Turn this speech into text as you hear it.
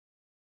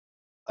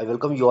I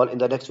welcome you all in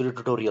the next video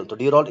tutorial. So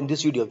dear all, in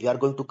this video we are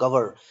going to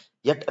cover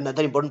yet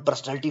another important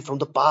personality from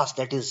the past,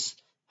 that is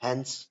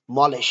Hans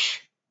Molisch.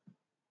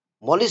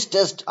 Molisch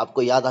test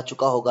आपको याद आ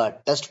चुका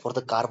होगा, test for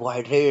the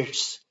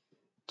carbohydrates.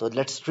 So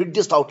let's read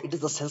this out. It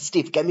is a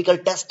sensitive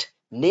chemical test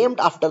named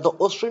after the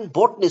Austrian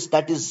botanist,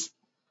 that is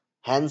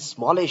Hans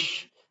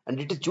Molisch, and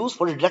it is used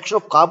for the detection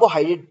of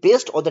carbohydrate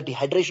based on the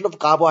dehydration of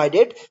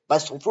carbohydrate by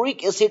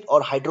sulfuric acid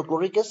or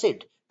hydrochloric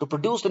acid to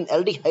produce an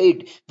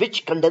aldehyde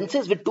which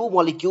condenses with two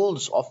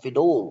molecules of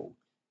phenol.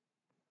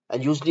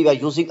 And usually we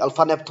are using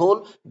alpha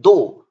naphthol,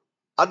 though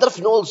other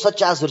phenols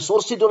such as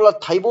resorcinol or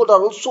thymol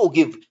are also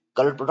give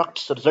colored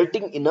products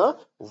resulting in a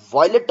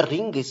violet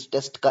ring. इस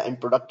test का and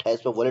product है,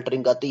 इसमें violet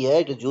ring आती है.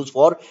 It is use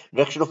for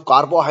detection of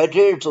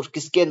carbohydrates. और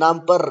किसके नाम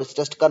पर इस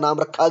टेस्ट का नाम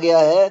रखा गया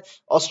है?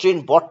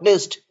 Austrian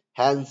botanist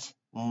Hans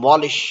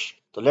Molisch.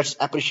 So let's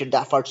appreciate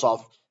the efforts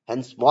of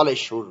Hans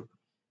Molisch, who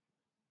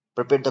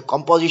prepared the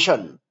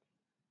composition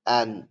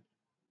and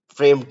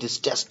framed this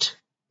test.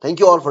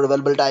 Thank you all for a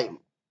valuable time.